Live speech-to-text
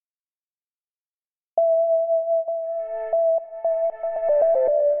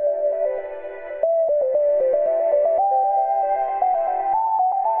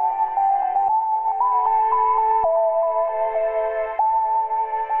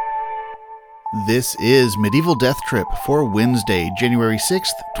This is Medieval Death Trip for Wednesday, January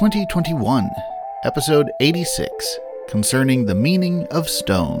 6th, 2021, episode 86, concerning the meaning of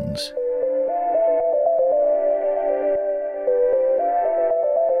stones.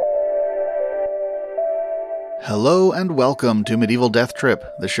 Hello and welcome to Medieval Death Trip,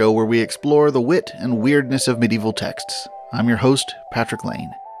 the show where we explore the wit and weirdness of medieval texts. I'm your host, Patrick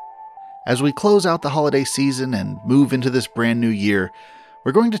Lane. As we close out the holiday season and move into this brand new year,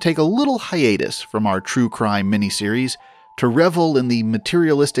 we're going to take a little hiatus from our true crime miniseries to revel in the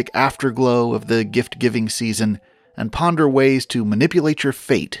materialistic afterglow of the gift-giving season and ponder ways to manipulate your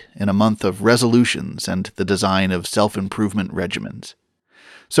fate in a month of resolutions and the design of self-improvement regimens.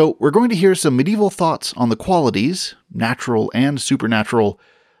 So we're going to hear some medieval thoughts on the qualities, natural and supernatural,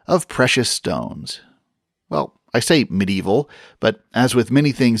 of precious stones. Well, I say medieval, but as with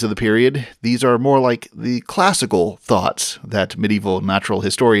many things of the period, these are more like the classical thoughts that medieval natural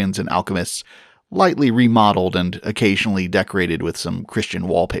historians and alchemists lightly remodeled and occasionally decorated with some Christian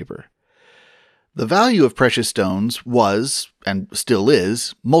wallpaper. The value of precious stones was, and still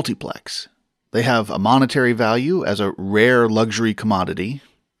is, multiplex. They have a monetary value as a rare luxury commodity,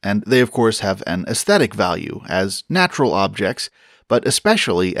 and they of course have an aesthetic value as natural objects, but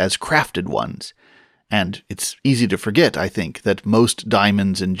especially as crafted ones. And it's easy to forget, I think, that most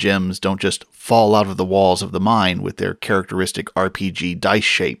diamonds and gems don't just fall out of the walls of the mine with their characteristic RPG dice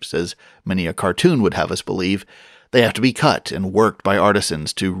shapes, as many a cartoon would have us believe. They have to be cut and worked by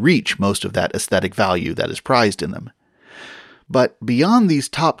artisans to reach most of that aesthetic value that is prized in them. But beyond these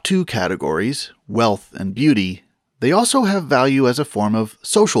top two categories, wealth and beauty, they also have value as a form of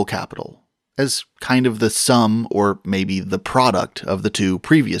social capital, as kind of the sum or maybe the product of the two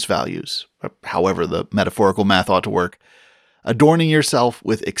previous values, however the metaphorical math ought to work. Adorning yourself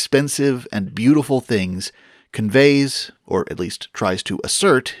with expensive and beautiful things conveys, or at least tries to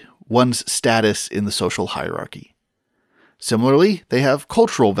assert, one's status in the social hierarchy. Similarly, they have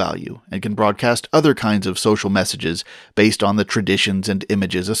cultural value and can broadcast other kinds of social messages based on the traditions and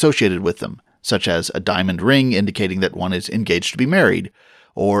images associated with them, such as a diamond ring indicating that one is engaged to be married,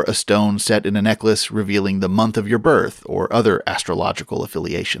 or a stone set in a necklace revealing the month of your birth, or other astrological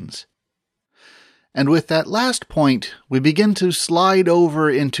affiliations. And with that last point, we begin to slide over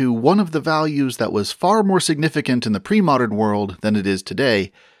into one of the values that was far more significant in the pre-modern world than it is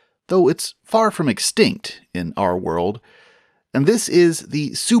today, though it's far from extinct in our world, and this is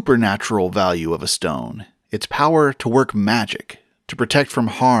the supernatural value of a stone, its power to work magic, to protect from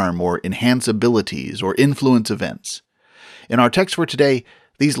harm or enhance abilities or influence events. In our text for today,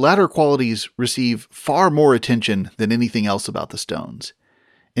 these latter qualities receive far more attention than anything else about the stones.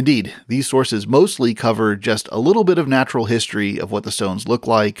 Indeed, these sources mostly cover just a little bit of natural history of what the stones look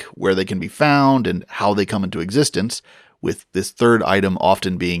like, where they can be found, and how they come into existence, with this third item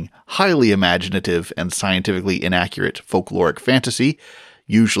often being highly imaginative and scientifically inaccurate folkloric fantasy,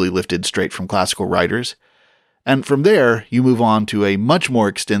 usually lifted straight from classical writers. And from there, you move on to a much more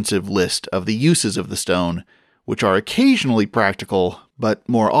extensive list of the uses of the stone, which are occasionally practical, but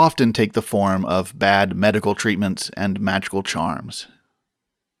more often take the form of bad medical treatments and magical charms.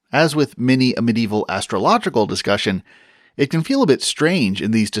 As with many a medieval astrological discussion, it can feel a bit strange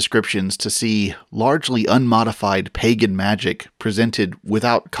in these descriptions to see largely unmodified pagan magic presented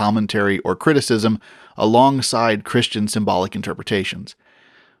without commentary or criticism alongside Christian symbolic interpretations.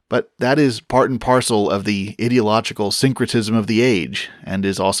 But that is part and parcel of the ideological syncretism of the age, and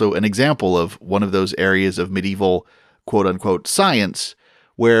is also an example of one of those areas of medieval quote-unquote science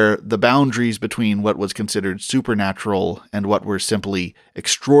where the boundaries between what was considered supernatural and what were simply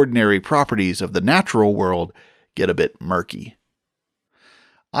extraordinary properties of the natural world get a bit murky.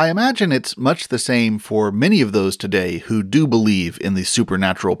 I imagine it's much the same for many of those today who do believe in the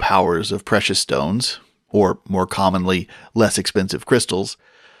supernatural powers of precious stones, or more commonly, less expensive crystals,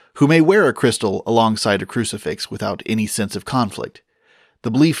 who may wear a crystal alongside a crucifix without any sense of conflict.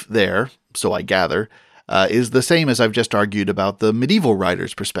 The belief there, so I gather, is the same as I've just argued about the medieval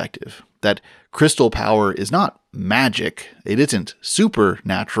writer's perspective, that crystal power is not magic, it isn't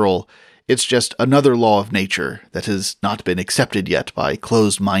supernatural, it's just another law of nature that has not been accepted yet by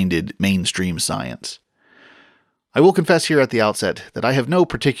closed-minded mainstream science. I will confess here at the outset that I have no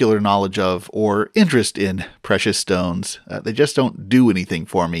particular knowledge of or interest in precious stones. They just don't do anything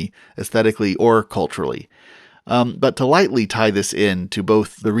for me, aesthetically or culturally. But to lightly tie this in to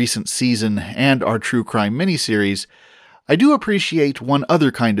both the recent season and our true crime miniseries, I do appreciate one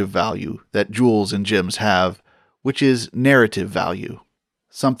other kind of value that jewels and gems have, which is narrative value.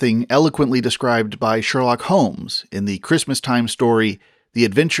 Something eloquently described by Sherlock Holmes in the Christmas time story, The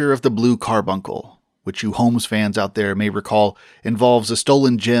Adventure of the Blue Carbuncle, which you Holmes fans out there may recall involves a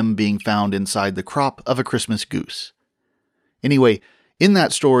stolen gem being found inside the crop of a Christmas goose. Anyway, in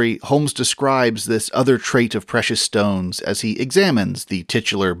that story, Holmes describes this other trait of precious stones as he examines the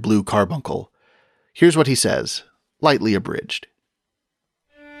titular blue carbuncle. Here's what he says, lightly abridged.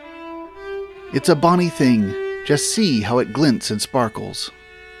 "It's a bonny thing. Just see how it glints and sparkles.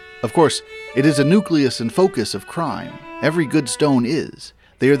 Of course, it is a nucleus and focus of crime. Every good stone is.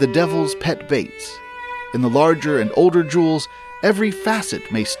 They are the devil's pet baits. In the larger and older jewels, every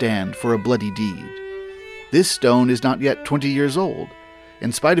facet may stand for a bloody deed. This stone is not yet 20 years old.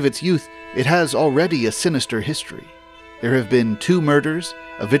 In spite of its youth, it has already a sinister history. There have been 2 murders,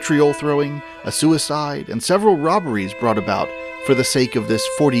 a vitriol throwing, a suicide, and several robberies brought about for the sake of this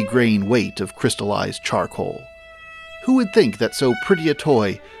 40-grain weight of crystallized charcoal. Who would think that so pretty a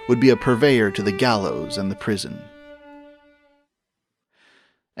toy would be a purveyor to the gallows and the prison?"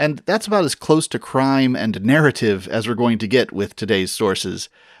 And that's about as close to crime and narrative as we're going to get with today's sources,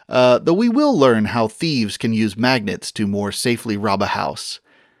 though we will learn how thieves can use magnets to more safely rob a house.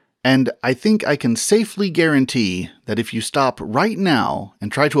 And I think I can safely guarantee that if you stop right now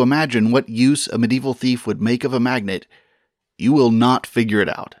and try to imagine what use a medieval thief would make of a magnet, you will not figure it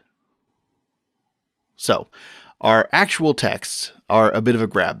out. So, our actual texts are a bit of a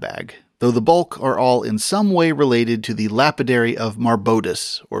grab bag, though the bulk are all in some way related to the Lapidary of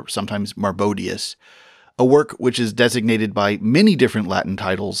Marbodus, or sometimes Marbodius, a work which is designated by many different Latin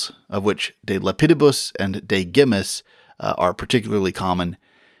titles, of which De Lapidibus and De Gemmis are particularly common,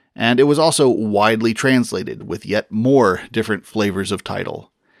 and it was also widely translated with yet more different flavors of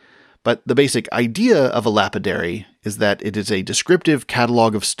title. But the basic idea of a lapidary is that it is a descriptive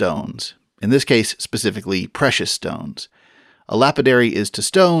catalog of stones, in this case specifically precious stones. A lapidary is to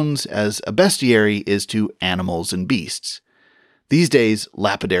stones as a bestiary is to animals and beasts. These days,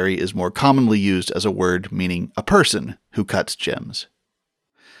 lapidary is more commonly used as a word meaning a person who cuts gems.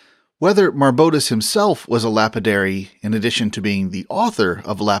 Whether Marbodus himself was a lapidary, in addition to being the author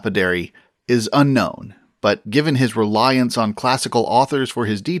of lapidary, is unknown, but given his reliance on classical authors for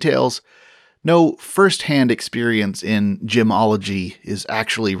his details, no first-hand experience in gemology is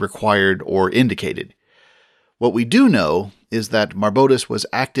actually required or indicated. What we do know is that Marbodus was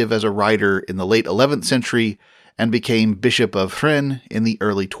active as a writer in the late 11th century and became Bishop of Rennes in the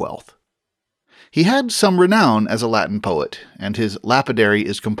early 12th. He had some renown as a Latin poet, and his lapidary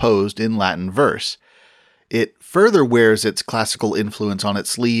is composed in Latin verse. It further wears its classical influence on its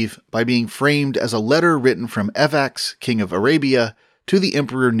sleeve by being framed as a letter written from Evax, king of Arabia, to the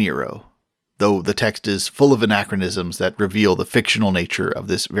Emperor Nero, though the text is full of anachronisms that reveal the fictional nature of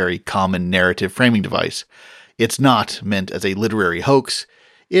this very common narrative framing device. It's not meant as a literary hoax,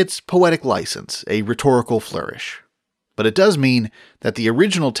 it's poetic license, a rhetorical flourish. But it does mean that the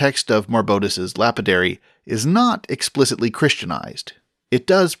original text of Marbodus's lapidary is not explicitly Christianized. It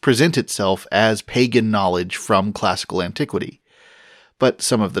does present itself as pagan knowledge from classical antiquity. But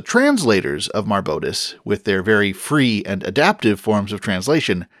some of the translators of Marbodus, with their very free and adaptive forms of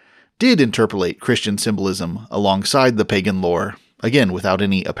translation, did interpolate Christian symbolism alongside the pagan lore, again without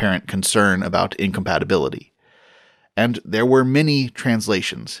any apparent concern about incompatibility. And there were many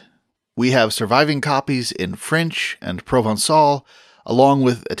translations. We have surviving copies in French and Provençal, along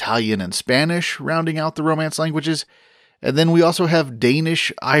with Italian and Spanish rounding out the Romance languages, and then we also have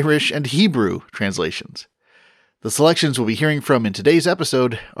Danish, Irish, and Hebrew translations. The selections we'll be hearing from in today's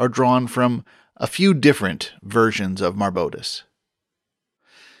episode are drawn from a few different versions of Marbodus.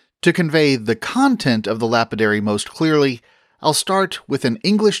 To convey the content of the lapidary most clearly, I'll start with an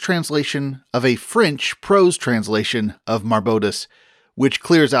English translation of a French prose translation of Marbodus, which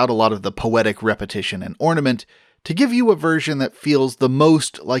clears out a lot of the poetic repetition and ornament to give you a version that feels the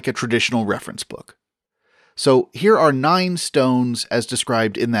most like a traditional reference book. So here are 9 stones as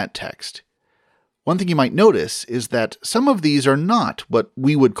described in that text. One thing you might notice is that some of these are not what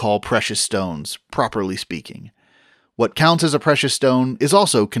we would call precious stones, properly speaking. What counts as a precious stone is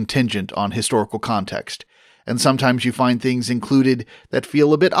also contingent on historical context, and sometimes you find things included that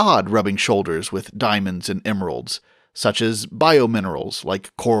feel a bit odd rubbing shoulders with diamonds and emeralds, such as biominerals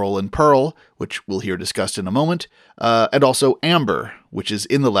like coral and pearl, which we'll hear discussed in a moment, and also amber, which is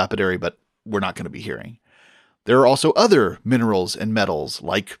in the lapidary but we're not going to be hearing. There are also other minerals and metals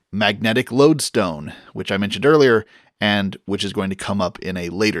like magnetic lodestone, which I mentioned earlier, and which is going to come up in a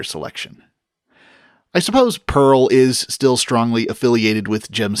later selection. I suppose pearl is still strongly affiliated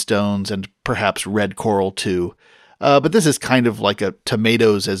with gemstones and perhaps red coral too, but this is kind of like a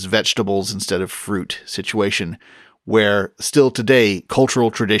tomatoes as vegetables instead of fruit situation, where still today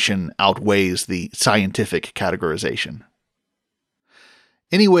cultural tradition outweighs the scientific categorization.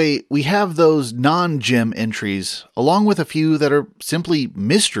 Anyway, we have those non-gem entries, along with a few that are simply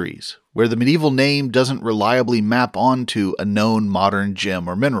mysteries, where the medieval name doesn't reliably map onto a known modern gem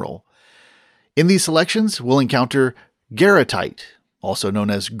or mineral. In these selections, we'll encounter Garatite, also known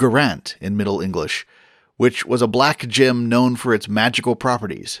as Garant in Middle English, which was a black gem known for its magical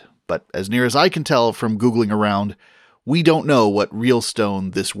properties. But as near as I can tell from Googling around, we don't know what real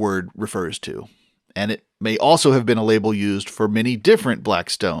stone this word refers to. And it may also have been a label used for many different black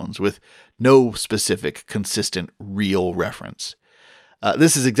stones with no specific, consistent, real reference.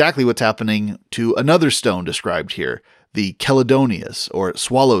 This is exactly what's happening to another stone described here, the Chelidonius, or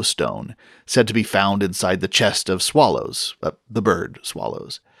swallow stone, said to be found inside the chest of swallows, the bird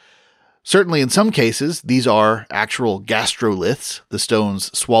swallows. Certainly in some cases, these are actual gastroliths, the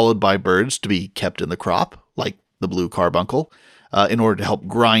stones swallowed by birds to be kept in the crop, like the blue carbuncle, in order to help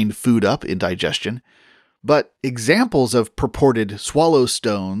grind food up in digestion. But examples of purported swallow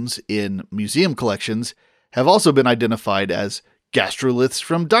stones in museum collections have also been identified as gastroliths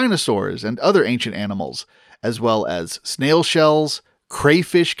from dinosaurs and other ancient animals, as well as snail shells,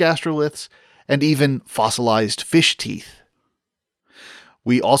 crayfish gastroliths, and even fossilized fish teeth.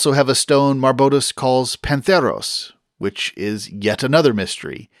 We also have a stone Marbodus calls Pantheros, which is yet another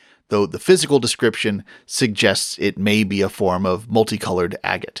mystery, though the physical description suggests it may be a form of multicolored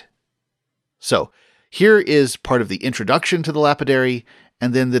agate. So, here is part of the introduction to the lapidary,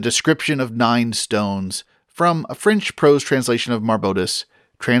 and then the description of 9 stones from a French prose translation of Marbodus,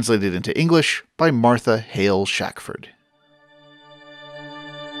 translated into English by Martha Hale Shackford.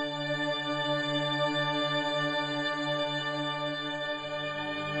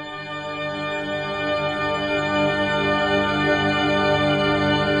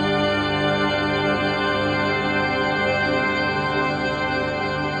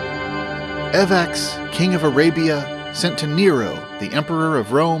 Evax, king of Arabia, sent to Nero, the emperor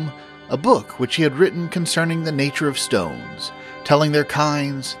of Rome, a book which he had written concerning the nature of stones, telling their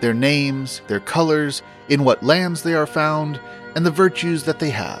kinds, their names, their colors, in what lands they are found, and the virtues that they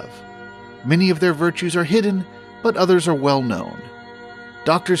have. Many of their virtues are hidden, but others are well known.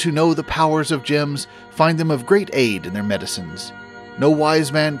 Doctors who know the powers of gems find them of great aid in their medicines. No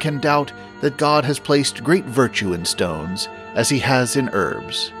wise man can doubt that God has placed great virtue in stones, as he has in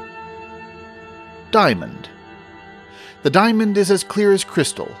herbs. Diamond. The diamond is as clear as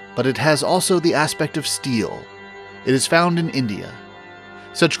crystal, but it has also the aspect of steel. It is found in India.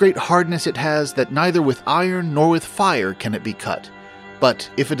 Such great hardness it has that neither with iron nor with fire can it be cut, but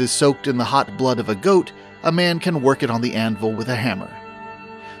if it is soaked in the hot blood of a goat, a man can work it on the anvil with a hammer.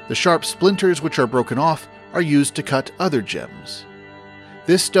 The sharp splinters which are broken off are used to cut other gems.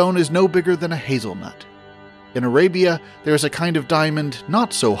 This stone is no bigger than a hazelnut. In Arabia, there is a kind of diamond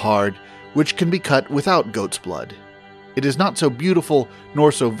not so hard, which can be cut without goat's blood. It is not so beautiful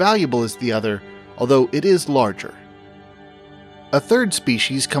nor so valuable as the other, although it is larger. A third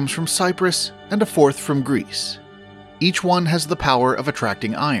species comes from Cyprus and a fourth from Greece. Each one has the power of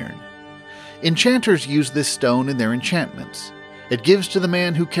attracting iron. Enchanters use this stone in their enchantments. It gives to the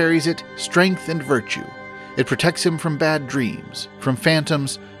man who carries it strength and virtue. It protects him from bad dreams, from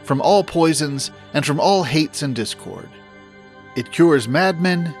phantoms, from all poisons, and from all hates and discord. It cures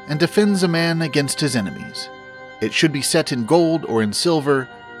madmen and defends a man against his enemies. It should be set in gold or in silver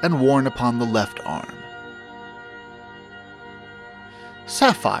and worn upon the left arm.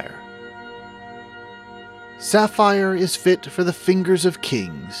 Sapphire. Sapphire is fit for the fingers of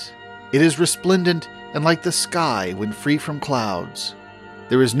kings. It is resplendent and like the sky when free from clouds.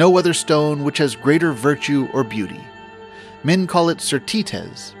 There is no other stone which has greater virtue or beauty. Men call it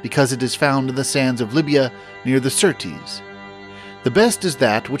Syrtites because it is found in the sands of Libya near the Syrtes. The best is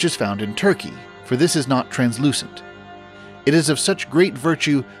that which is found in Turkey, for this is not translucent. It is of such great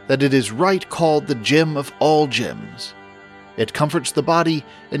virtue that it is right called the gem of all gems. It comforts the body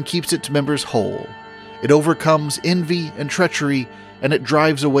and keeps its members whole. It overcomes envy and treachery, and it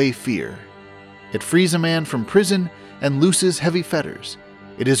drives away fear. It frees a man from prison and looses heavy fetters.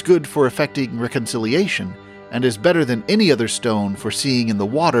 It is good for effecting reconciliation, and is better than any other stone for seeing in the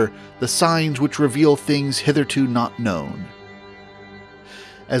water the signs which reveal things hitherto not known.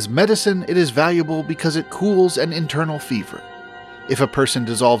 As medicine, it is valuable because it cools an internal fever. If a person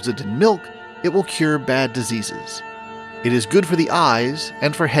dissolves it in milk, it will cure bad diseases. It is good for the eyes,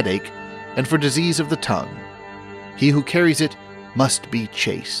 and for headache, and for disease of the tongue. He who carries it must be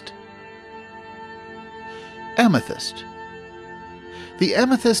chaste. Amethyst. The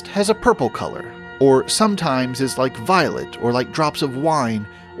amethyst has a purple color, or sometimes is like violet, or like drops of wine,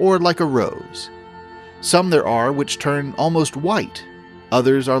 or like a rose. Some there are which turn almost white.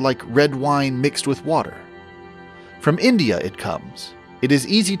 Others are like red wine mixed with water. From India it comes. It is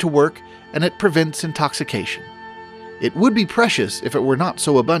easy to work, and it prevents intoxication. It would be precious if it were not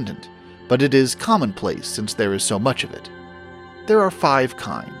so abundant, but it is commonplace since there is so much of it. There are 5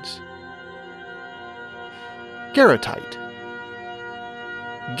 kinds. Garrotite.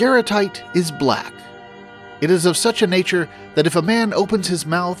 Garrotite is black. It is of such a nature that if a man opens his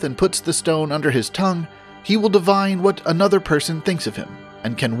mouth and puts the stone under his tongue, he will divine what another person thinks of him,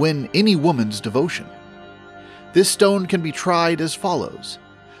 and can win any woman's devotion. This stone can be tried as follows.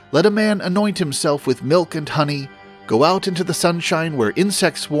 Let a man anoint himself with milk and honey, go out into the sunshine where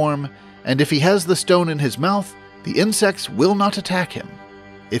insects swarm, and if he has the stone in his mouth, the insects will not attack him.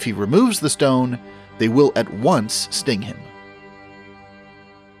 If he removes the stone, they will at once sting him.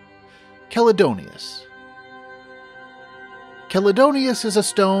 Chelidonius. Chelidonius is a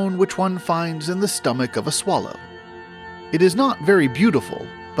stone which one finds in the stomach of a swallow. It is not very beautiful,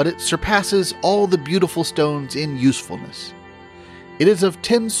 but it surpasses all the beautiful stones in usefulness. It is of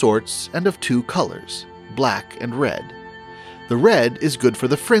 10 sorts and of 2 colors, black and red. The red is good for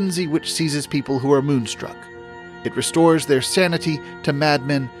the frenzy which seizes people who are moonstruck. It restores their sanity to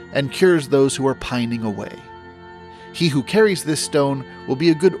madmen and cures those who are pining away. He who carries this stone will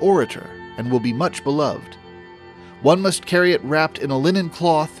be a good orator and will be much beloved. One must carry it wrapped in a linen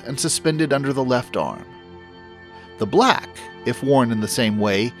cloth and suspended under the left arm. The black, if worn in the same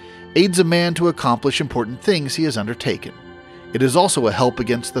way, aids a man to accomplish important things he has undertaken. It is also a help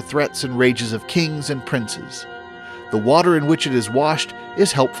against the threats and rages of kings and princes. The water in which it is washed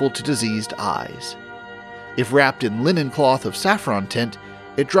is helpful to diseased eyes. If wrapped in linen cloth of saffron tint,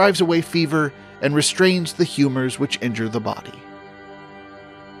 it drives away fever and restrains the humors which injure the body.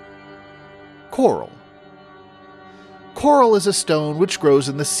 Coral. Coral is a stone which grows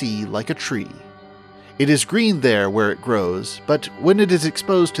in the sea like a tree. It is green there where it grows, but when it is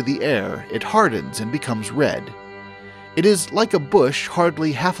exposed to the air, it hardens and becomes red. It is like a bush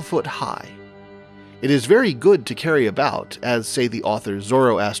hardly half a foot high. It is very good to carry about, as say the authors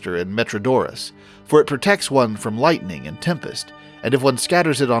Zoroaster and Metrodorus, for it protects one from lightning and tempest, and if one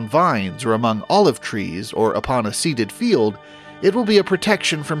scatters it on vines or among olive trees or upon a seeded field, it will be a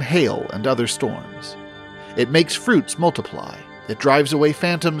protection from hail and other storms. It makes fruits multiply, it drives away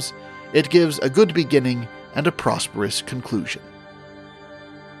phantoms, it gives a good beginning and a prosperous conclusion.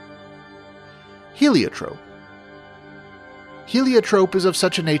 Heliotrope. Heliotrope is of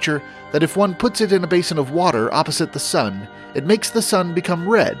such a nature that if one puts it in a basin of water opposite the sun, it makes the sun become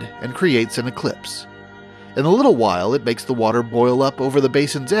red and creates an eclipse. In a little while it makes the water boil up over the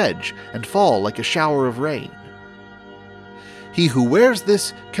basin's edge and fall like a shower of rain. He who wears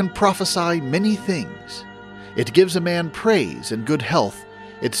this can prophesy many things. It gives a man praise and good health,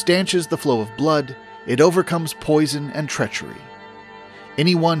 it stanches the flow of blood, it overcomes poison and treachery.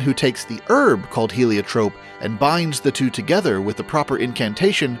 Anyone who takes the herb called heliotrope and binds the two together with the proper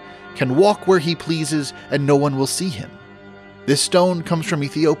incantation can walk where he pleases and no one will see him. This stone comes from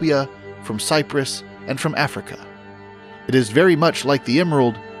Ethiopia, from Cyprus, and from Africa. It is very much like the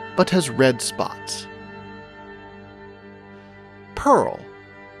emerald, but has red spots. Pearl.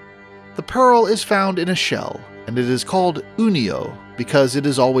 The pearl is found in a shell, and it is called unio because it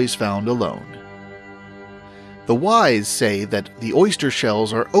is always found alone. The wise say that the oyster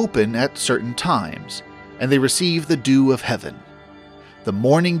shells are open at certain times, and they receive the dew of heaven. The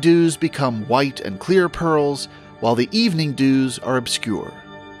morning dews become white and clear pearls, while the evening dews are obscure.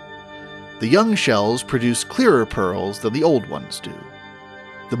 The young shells produce clearer pearls than the old ones do.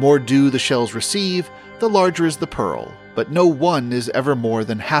 The more dew the shells receive, the larger is the pearl, but no one is ever more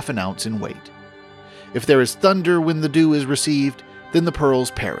than half an ounce in weight. If there is thunder when the dew is received, then the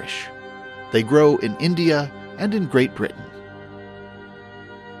pearls perish. They grow in India and in Great Britain.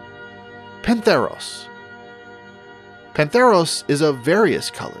 Pentheros. Pentheros is of various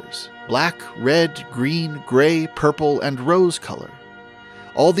colors: black, red, green, gray, purple, and rose color.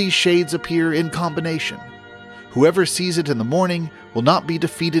 All these shades appear in combination. Whoever sees it in the morning will not be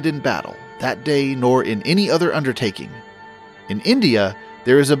defeated in battle that day nor in any other undertaking. In India,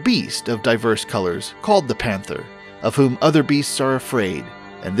 there is a beast of diverse colors called the panther, of whom other beasts are afraid,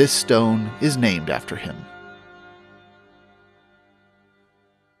 and this stone is named after him.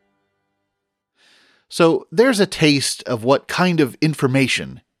 So there's a taste of what kind of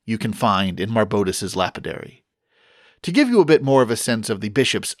information you can find in Marbodus's lapidary. To give you a bit more of a sense of the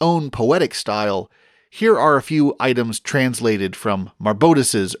bishop's own poetic style, here are a few items translated from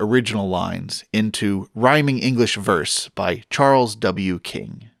Marbodus's original lines into rhyming English verse by Charles W.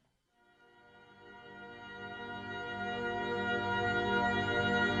 King.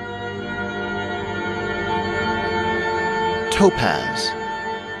 Topaz.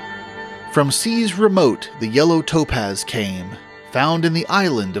 From seas remote the yellow topaz came, found in the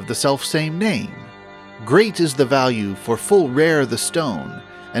island of the selfsame name. Great is the value, for full rare the stone,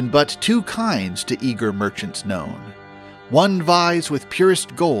 and but two kinds to eager merchants known. One vies with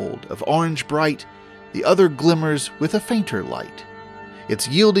purest gold, of orange bright, the other glimmers with a fainter light. Its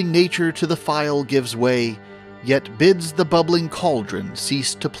yielding nature to the file gives way, yet bids the bubbling cauldron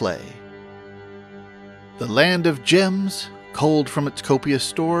cease to play. The land of gems, culled from its copious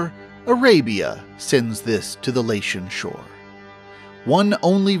store, Arabia sends this to the Latian shore. One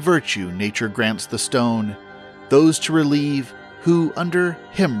only virtue nature grants the stone, those to relieve who under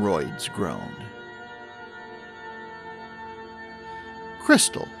hemorrhoids groan.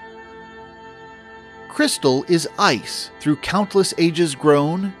 Crystal. Crystal is ice through countless ages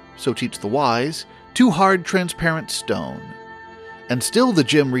grown, so teach the wise, to hard transparent stone. And still the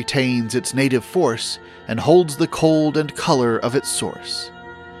gem retains its native force, and holds the cold and color of its source.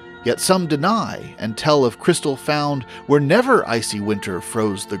 Yet some deny, and tell of crystal found where never icy winter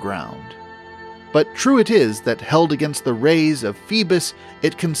froze the ground. But true it is that held against the rays of Phoebus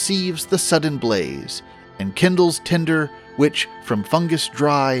it conceives the sudden blaze, and kindles tinder, which, from fungus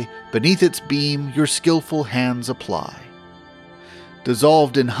dry, beneath its beam your skillful hands apply.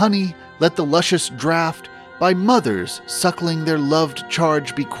 Dissolved in honey, let the luscious draught, by mothers suckling their loved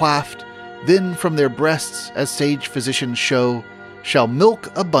charge be quaffed, then from their breasts, as sage physicians show, shall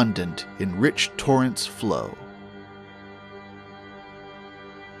milk abundant in rich torrents flow.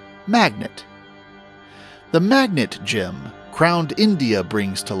 Magnet. The magnet gem crowned India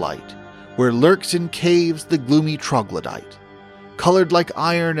brings to light, where lurks in caves the gloomy troglodyte, colored like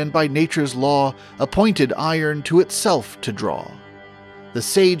iron and by nature's law appointed iron to itself to draw. The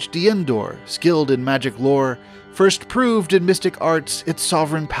sage Diendor, skilled in magic lore, first proved in mystic arts its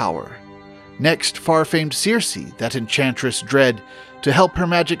sovereign power. Next, far-famed Circe, that enchantress dread, to help her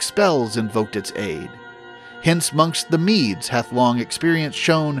magic spells invoked its aid. Hence mongst the Medes hath long experience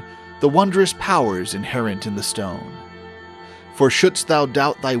shown the wondrous powers inherent in the stone. For shouldst thou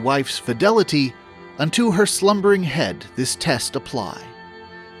doubt thy wife's fidelity, unto her slumbering head this test apply.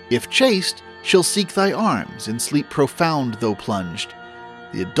 If chaste, she'll seek thy arms, in sleep profound though plunged.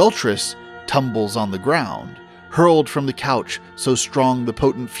 The adulteress tumbles on the ground, hurled from the couch, so strong the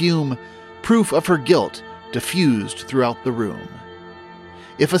potent fume, proof of her guilt, diffused throughout the room.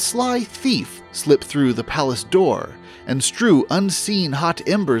 If a sly thief slip through the palace door, and strew unseen hot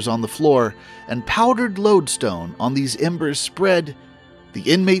embers on the floor, and powdered lodestone on these embers spread, the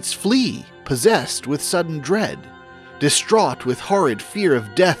inmates flee, possessed with sudden dread. Distraught with horrid fear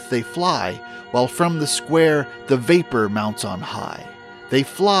of death they fly, while from the square the vapor mounts on high. They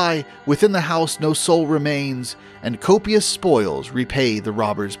fly, within the house no soul remains, and copious spoils repay the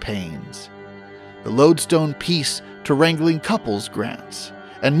robber's pains. The lodestone peace to wrangling couples grants,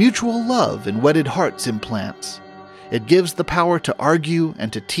 and mutual love in wedded hearts implants. It gives the power to argue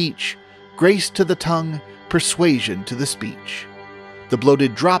and to teach, grace to the tongue, persuasion to the speech. The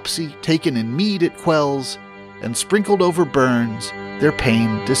bloated dropsy taken in mead it quells, and sprinkled over burns their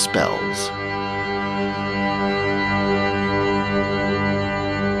pain dispels.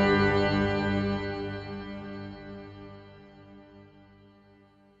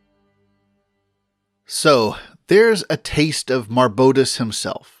 So, there's a taste of Marbodus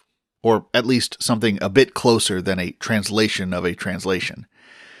himself, or at least something a bit closer than a translation of a translation.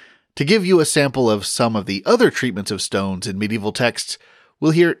 To give you a sample of some of the other treatments of stones in medieval texts,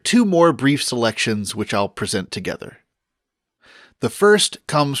 we'll hear two more brief selections which I'll present together. The first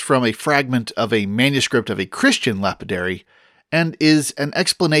comes from a fragment of a manuscript of a Christian lapidary, and is an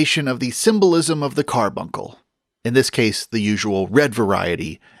explanation of the symbolism of the carbuncle, in this case the usual red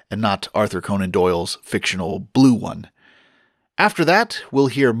variety, and not Arthur Conan Doyle's fictional blue one. After that, we'll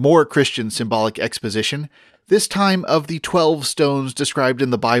hear more Christian symbolic exposition, this time of the 12 stones described in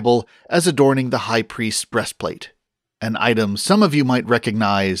the Bible as adorning the high priest's breastplate, an item some of you might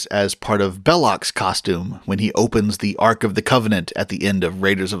recognize as part of Belloq's costume when he opens the Ark of the Covenant at the end of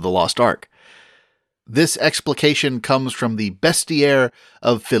Raiders of the Lost Ark. This explication comes from the Bestiaire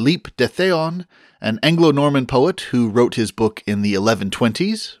of Philippe de Théon, an Anglo-Norman poet who wrote his book in the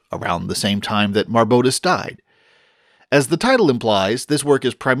 1120s, around the same time that Marbodus died. As the title implies, this work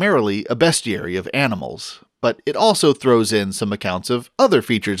is primarily a bestiary of animals, but it also throws in some accounts of other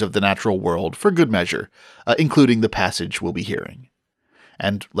features of the natural world for good measure, including the passage we'll be hearing.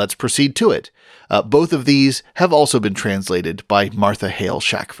 And let's proceed to it. Both of these have also been translated by Martha Hale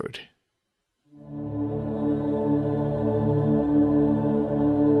Shackford.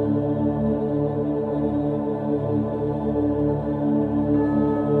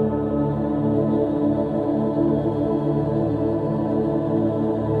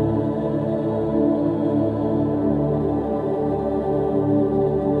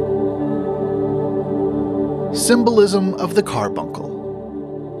 Symbolism of the carbuncle.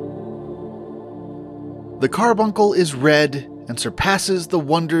 The carbuncle is red and surpasses the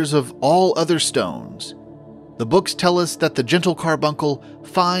wonders of all other stones. The books tell us that the gentle carbuncle,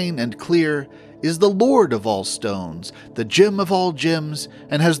 fine and clear, is the lord of all stones, the gem of all gems,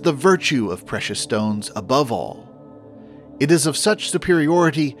 and has the virtue of precious stones above all. It is of such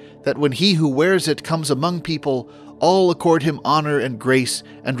superiority that when he who wears it comes among people, all accord him honor and grace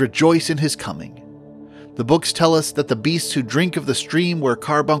and rejoice in his coming. The books tell us that the beasts who drink of the stream where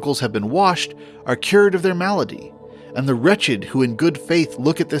carbuncles have been washed are cured of their malady, and the wretched who in good faith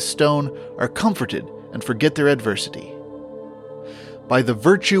look at this stone are comforted and forget their adversity. By the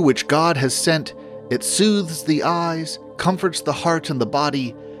virtue which God has sent, it soothes the eyes, comforts the heart and the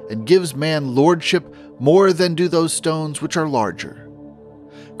body, and gives man lordship more than do those stones which are larger.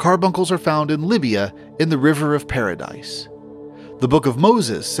 Carbuncles are found in Libya in the river of Paradise. The book of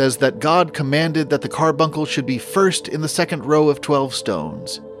Moses says that God commanded that the carbuncle should be first in the second row of 12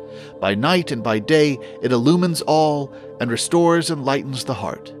 stones. By night and by day it illumines all and restores and lightens the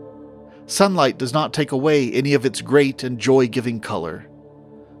heart. Sunlight does not take away any of its great and joy-giving color.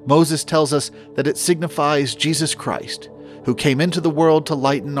 Moses tells us that it signifies Jesus Christ, who came into the world to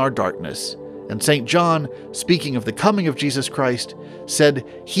lighten our darkness. And St. John, speaking of the coming of Jesus Christ, said,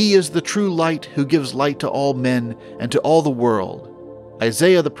 "He is the true light who gives light to all men and to all the world."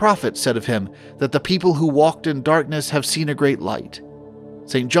 Isaiah the prophet said of him that the people who walked in darkness have seen a great light.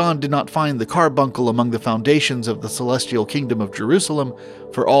 St. John did not find the carbuncle among the foundations of the celestial kingdom of Jerusalem,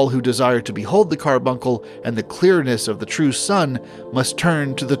 for all who desire to behold the carbuncle and the clearness of the true sun must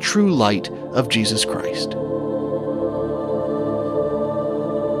turn to the true light of Jesus Christ.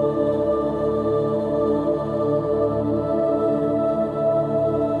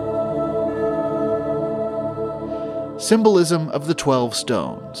 Symbolism of the 12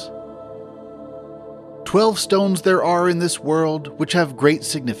 stones. 12 stones there are in this world which have great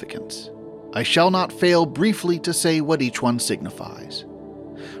significance. I shall not fail briefly to say what each one signifies.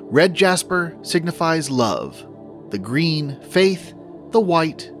 Red jasper signifies love, the green, faith, the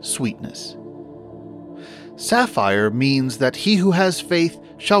white, sweetness. Sapphire means that he who has faith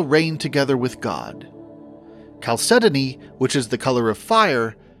shall reign together with God. Chalcedony, which is the color of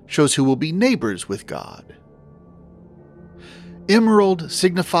fire, shows who will be neighbors with God. Emerald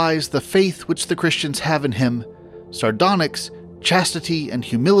signifies the faith which the Christians have in him, sardonyx, chastity and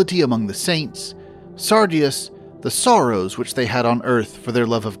humility among the saints, sardius, the sorrows which they had on earth for their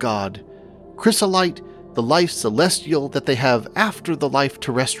love of God, chrysolite, the life celestial that they have after the life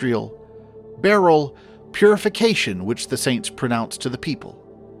terrestrial, beryl, purification which the saints pronounce to the people.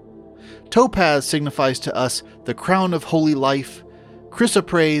 Topaz signifies to us the crown of holy life,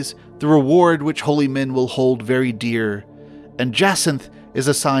 chrysoprase, the reward which holy men will hold very dear, and jacinth is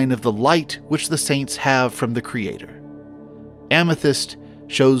a sign of the light which the saints have from the Creator. Amethyst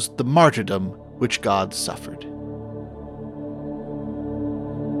shows the martyrdom which God suffered.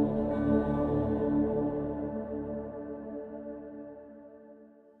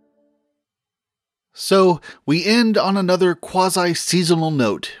 So, we end on another quasi-seasonal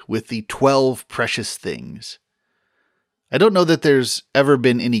note with the 12 precious things. I don't know that there's ever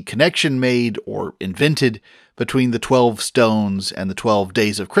been any connection made or invented between the 12 stones and the 12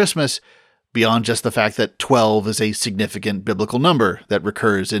 days of Christmas, beyond just the fact that 12 is a significant biblical number that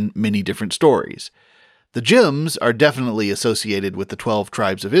recurs in many different stories. The gems are definitely associated with the 12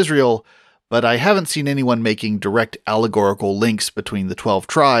 tribes of Israel, but I haven't seen anyone making direct allegorical links between the 12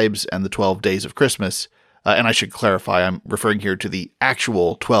 tribes and the 12 days of Christmas. And I should clarify, I'm referring here to the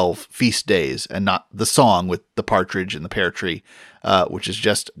actual 12 feast days and not the song with the partridge and the pear tree, which is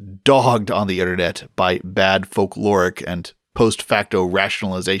just dogged on the internet by bad folkloric and post-facto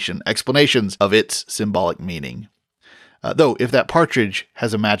rationalization explanations of its symbolic meaning. Though, if that partridge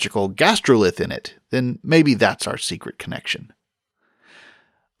has a magical gastrolith in it, then maybe that's our secret connection.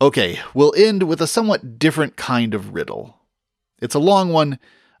 Okay, we'll end with a somewhat different kind of riddle. It's a long one,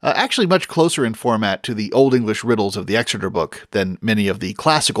 actually much closer in format to the Old English riddles of the Exeter book than many of the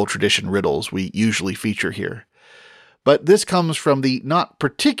classical tradition riddles we usually feature here. But this comes from the not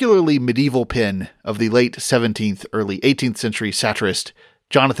particularly medieval pen of the late 17th, early 18th century satirist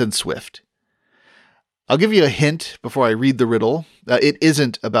Jonathan Swift. I'll give you a hint before I read the riddle. It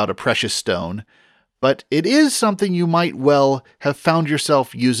isn't about a precious stone, but it is something you might well have found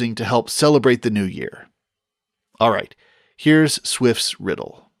yourself using to help celebrate the new year. All right, here's Swift's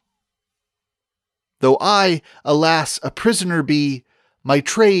riddle. Though I, alas, a prisoner be, my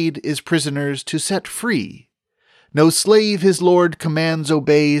trade is prisoners to set free. No slave his lord commands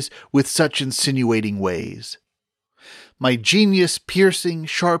obeys with such insinuating ways. My genius piercing,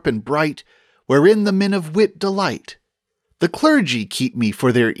 sharp and bright, wherein the men of wit delight. The clergy keep me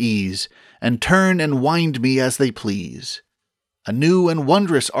for their ease, and turn and wind me as they please. A new and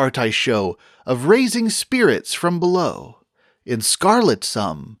wondrous art I show, of raising spirits from below. In scarlet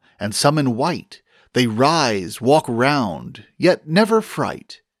some, and some in white, they rise, walk round, yet never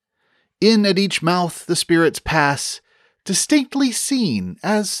fright. In at each mouth the spirits pass, distinctly seen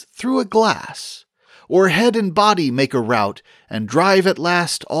as through a glass. O'er head and body make a rout, and drive at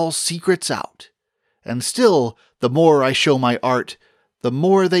last all secrets out. And still, the more I show my art, the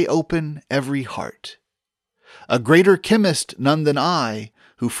more they open every heart. A greater chemist none than I,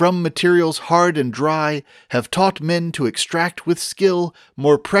 who from materials hard and dry have taught men to extract with skill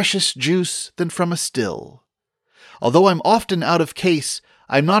more precious juice than from a still. Although I'm often out of case,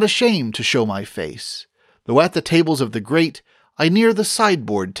 I'm not ashamed to show my face, though at the tables of the great I near the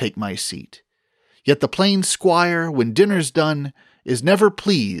sideboard take my seat. Yet the plain squire, when dinner's done, is never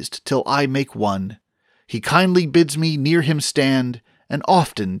pleased till I make one. He kindly bids me near him stand, and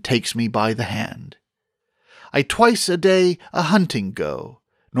often takes me by the hand. I twice a day a hunting go,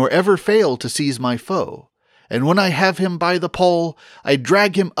 nor ever fail to seize my foe, and when I have him by the pole, I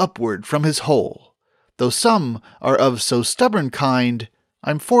drag him upward from his hole. Though some are of so stubborn kind,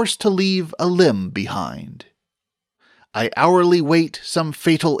 I'm forced to leave a limb behind. I hourly wait some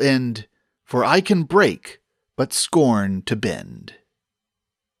fatal end, for I can break, but scorn to bend.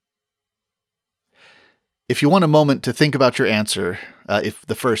 If you want a moment to think about your answer, if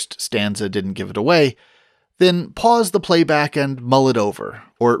the first stanza didn't give it away, then pause the playback and mull it over,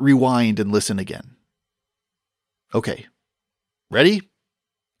 or rewind and listen again. Okay, ready?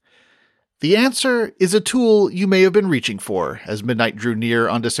 The answer is a tool you may have been reaching for as midnight drew near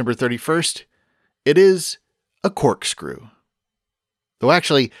on December 31st. It is a corkscrew. Though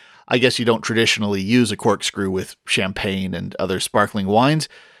actually, I guess you don't traditionally use a corkscrew with champagne and other sparkling wines,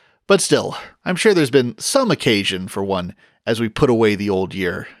 but still, I'm sure there's been some occasion for one as we put away the old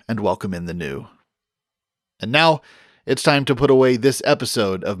year and welcome in the new. And now, it's time to put away this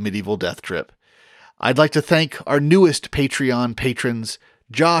episode of Medieval Death Trip. I'd like to thank our newest Patreon patrons,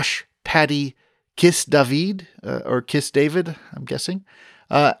 Josh, Patty, Kiss David, or Kiss David, I'm guessing,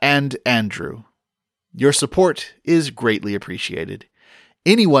 and Andrew. Your support is greatly appreciated.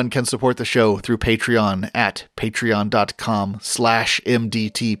 Anyone can support the show through Patreon at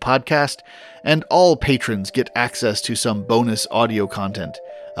patreon.com/MDTpodcast, and all patrons get access to some bonus audio content.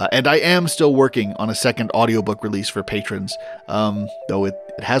 And I am still working on a second audiobook release for patrons, though it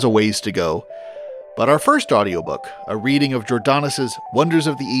has a ways to go. But our first audiobook, a reading of Jordanus' Wonders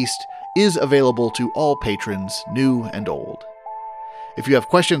of the East, is available to all patrons, new and old. If you have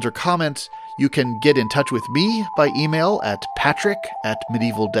questions or comments, you can get in touch with me by email at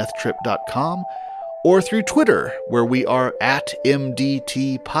patrick@medievaldeathtrip.com or through Twitter, where we are at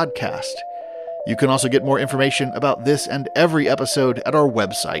MDT Podcast. You can also get more information about this and every episode at our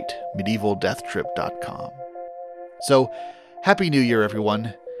website, medievaldeathtrip.com. So, Happy New Year,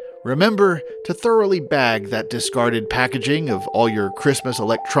 everyone. Remember to thoroughly bag that discarded packaging of all your Christmas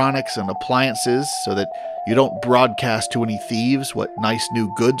electronics and appliances so that you don't broadcast to any thieves what nice new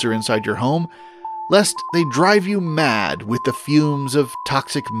goods are inside your home, lest they drive you mad with the fumes of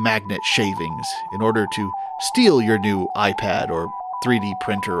toxic magnet shavings in order to steal your new iPad or 3D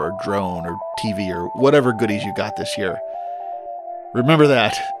printer or drone or TV or whatever goodies you got this year. Remember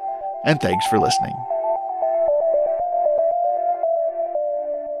that, and thanks for listening.